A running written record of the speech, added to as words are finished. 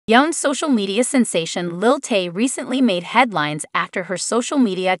Young social media sensation Lil Tay recently made headlines after her social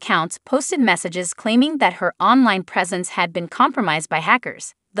media accounts posted messages claiming that her online presence had been compromised by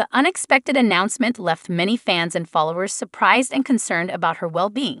hackers. The unexpected announcement left many fans and followers surprised and concerned about her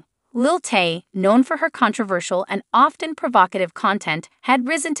well-being. Lil Tay, known for her controversial and often provocative content, had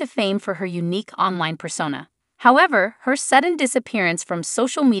risen to fame for her unique online persona. However, her sudden disappearance from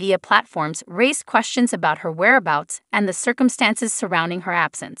social media platforms raised questions about her whereabouts and the circumstances surrounding her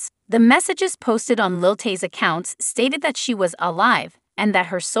absence. The messages posted on Lil Tay's accounts stated that she was alive and that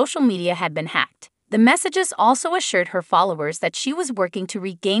her social media had been hacked. The messages also assured her followers that she was working to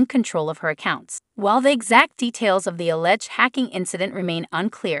regain control of her accounts. While the exact details of the alleged hacking incident remain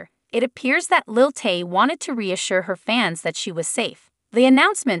unclear, it appears that Lil Tay wanted to reassure her fans that she was safe. The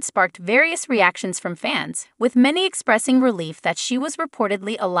announcement sparked various reactions from fans, with many expressing relief that she was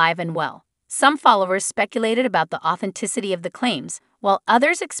reportedly alive and well. Some followers speculated about the authenticity of the claims, while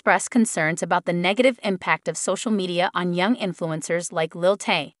others expressed concerns about the negative impact of social media on young influencers like Lil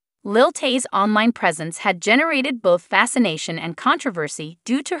Tay. Lil Tay's online presence had generated both fascination and controversy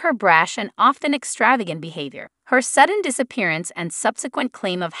due to her brash and often extravagant behavior. Her sudden disappearance and subsequent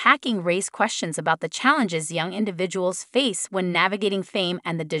claim of hacking raised questions about the challenges young individuals face when navigating fame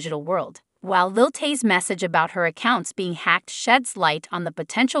and the digital world. While Lil Tay's message about her accounts being hacked sheds light on the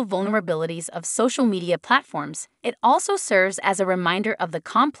potential vulnerabilities of social media platforms, it also serves as a reminder of the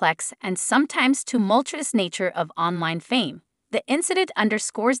complex and sometimes tumultuous nature of online fame. The incident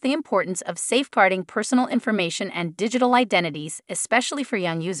underscores the importance of safeguarding personal information and digital identities, especially for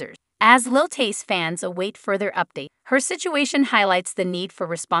young users. As Lil Tay's fans await further updates, her situation highlights the need for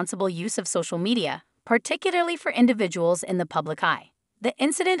responsible use of social media, particularly for individuals in the public eye. The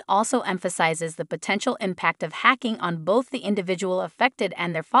incident also emphasizes the potential impact of hacking on both the individual affected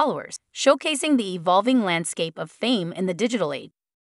and their followers, showcasing the evolving landscape of fame in the digital age.